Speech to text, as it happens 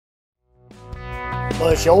Well,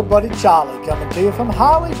 it's your old buddy Charlie coming to you from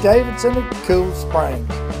Harley-Davidson of Cool Springs.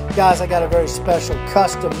 Guys, I got a very special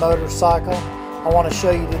custom motorcycle I want to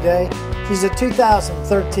show you today. She's a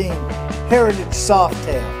 2013 Heritage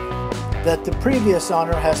Softail that the previous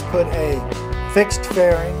owner has put a fixed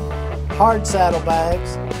fairing, hard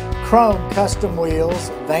saddlebags, chrome custom wheels,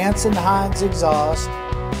 Vance and Hines exhaust,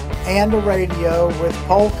 and a radio with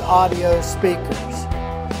Polk audio speakers.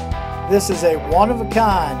 This is a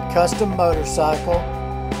one-of-a-kind custom motorcycle,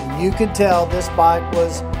 and you can tell this bike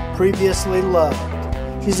was previously loved.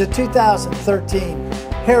 She's a 2013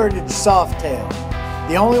 Heritage Softail,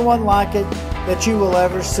 the only one like it that you will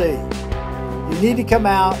ever see. You need to come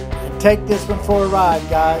out and take this one for a ride,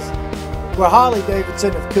 guys. We're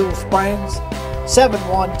Harley-Davidson of Cool Springs,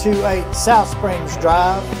 7128 South Springs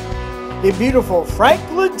Drive in beautiful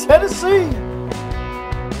Franklin, Tennessee.